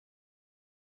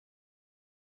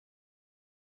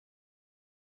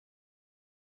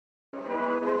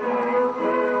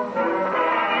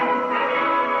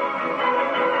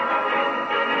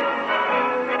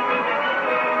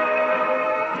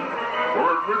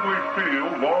Wrigley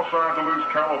Field, Los Angeles,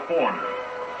 California,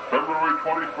 February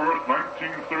 21st,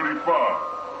 1935.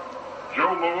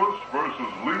 Joe Louis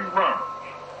versus Lee Ramage.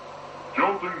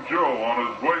 Jolting Joe on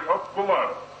his way up the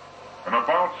ladder, and a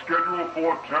bout scheduled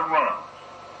for 10 rounds.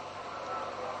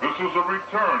 This is a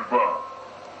return bout.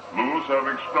 Louis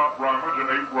having stopped Ramage in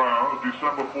 8 rounds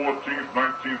December 14th,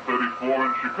 1934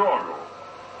 in Chicago.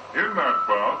 In that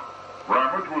bout,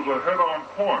 Ramage was ahead on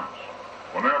points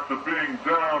when, after being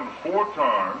down 4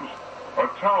 times, a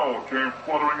towel came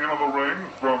fluttering into the ring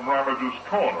from Ramage's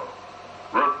corner.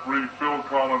 Referee Phil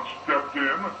Collins stepped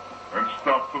in and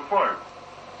stopped the fight.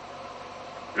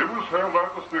 It was held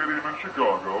at the stadium in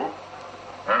Chicago,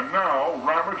 and now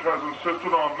Ramage has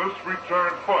insisted on this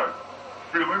return fight,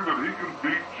 feeling that he can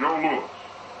beat Joe Louis.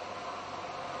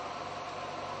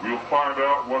 We'll find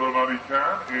out whether or not he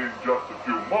can in just a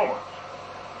few moments.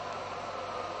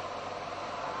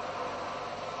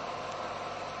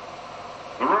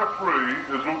 The referee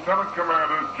is Lieutenant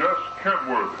Commander Jess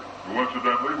Kenworthy, who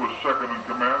incidentally was second in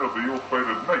command of the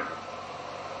ill-fated Macon.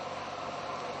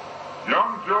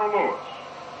 Young Joe Louis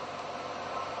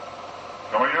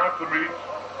coming out to meet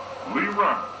Lee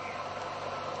Ramage.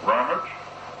 Ramage,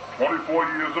 24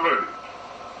 years of age.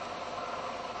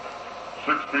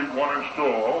 6 feet 1 inch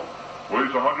tall,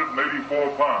 weighs 184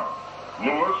 pounds.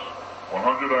 Louis,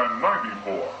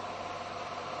 194.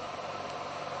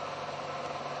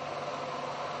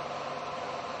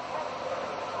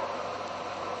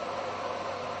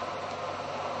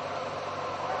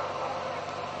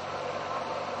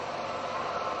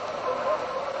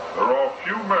 There are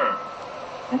few men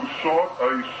who sought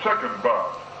a second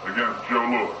bout against Joe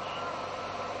Louis.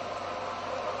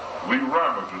 Lee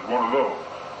Ramage is one of those.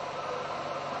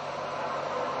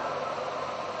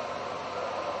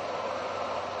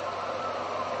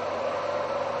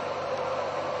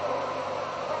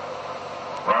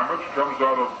 Ramage comes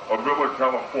out of Avila,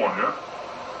 California,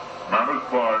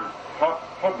 managed by Pop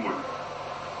Hubley.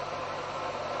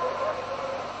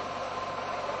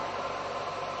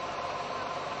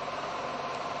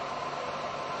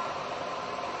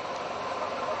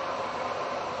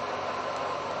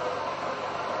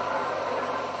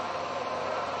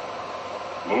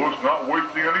 Louis not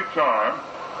wasting any time.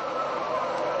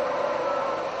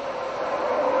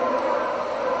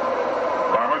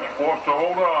 Ramage forced to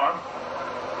hold on.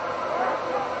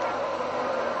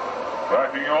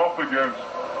 Backing off against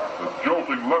the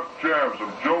jolting left jabs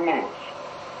of Joe Louis.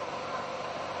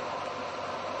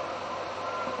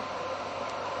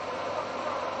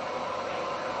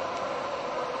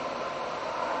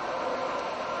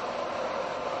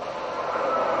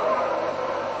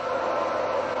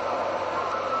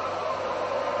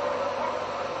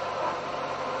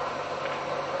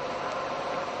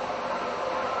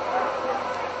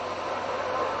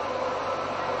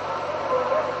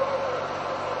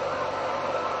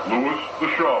 Louis, the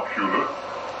sharpshooter,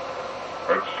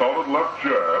 that solid left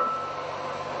jab,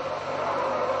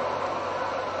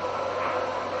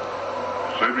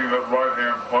 saving that right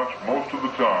hand punch most of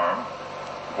the time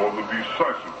for the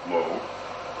decisive blow.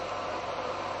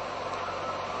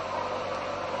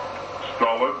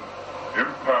 Stolid,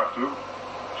 impassive,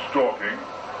 stalking.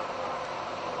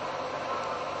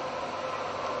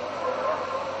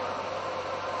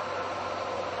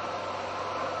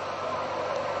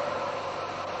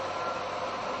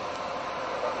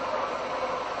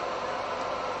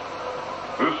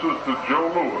 This is the Joe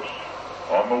Louis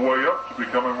on the way up to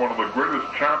becoming one of the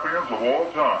greatest champions of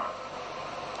all time.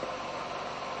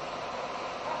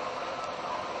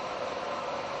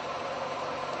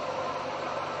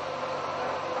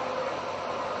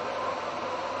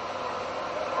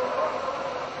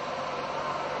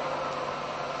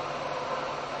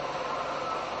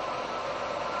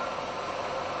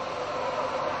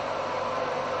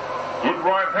 Good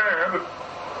right hand.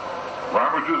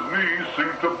 Ramage's knees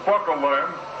seem to buckle in.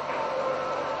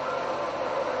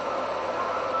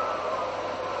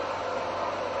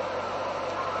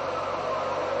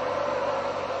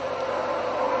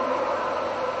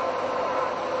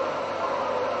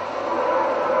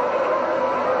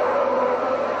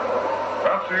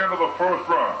 That's the end of the first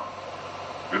round.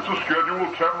 It's a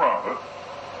scheduled 10-rounder.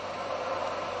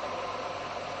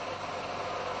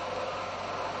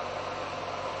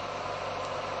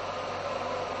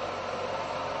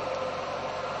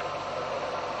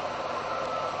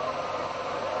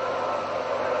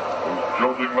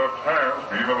 Jolting left hands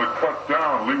beginning to cut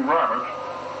down Lee Ramage.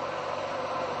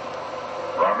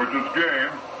 Ramage's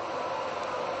game.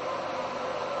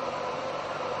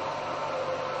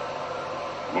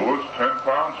 Louis 10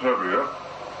 pounds heavier,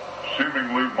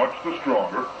 seemingly much the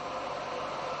stronger.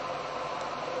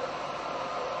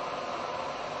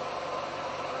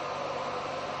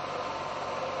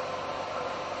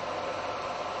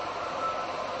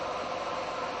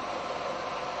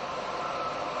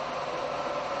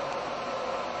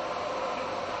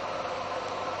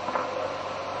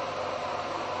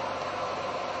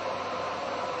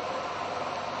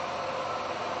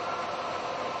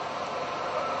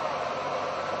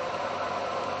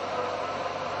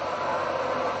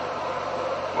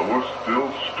 Lewis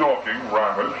still stalking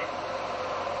Ramage.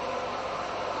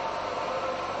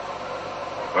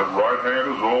 That right hand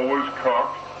is always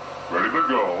cocked, ready to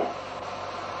go.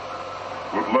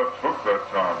 Good left hook that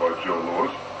time by Joe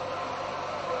Lewis.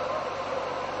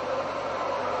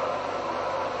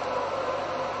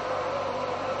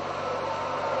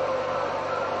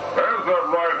 There's that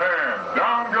right hand.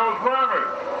 Down goes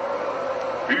Ramage.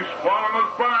 He's flat on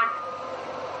his back.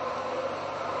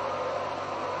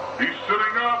 He's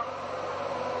sitting up.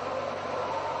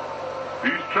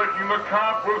 He's checking the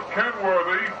count with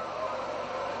Kenworthy.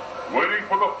 Waiting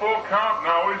for the full count.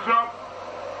 Now he's up.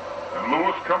 And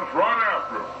Lewis comes right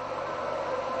after him.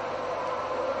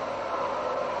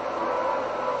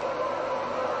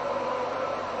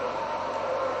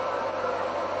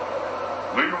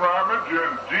 Lee Ramage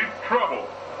in deep trouble.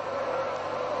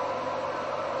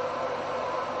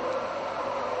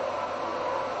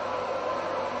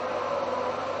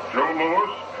 Joe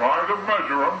Lewis trying to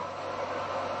measure him.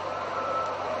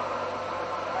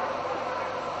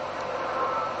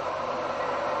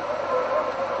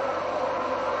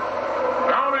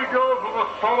 Down he goes with a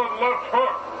solid left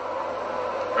hook.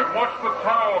 And watch the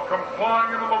towel come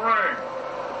flying into the ring.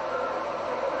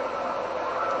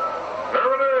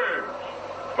 There it is.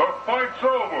 The fight's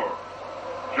over.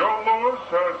 Joe Lewis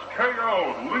has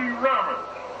KO'd Lee Ramage.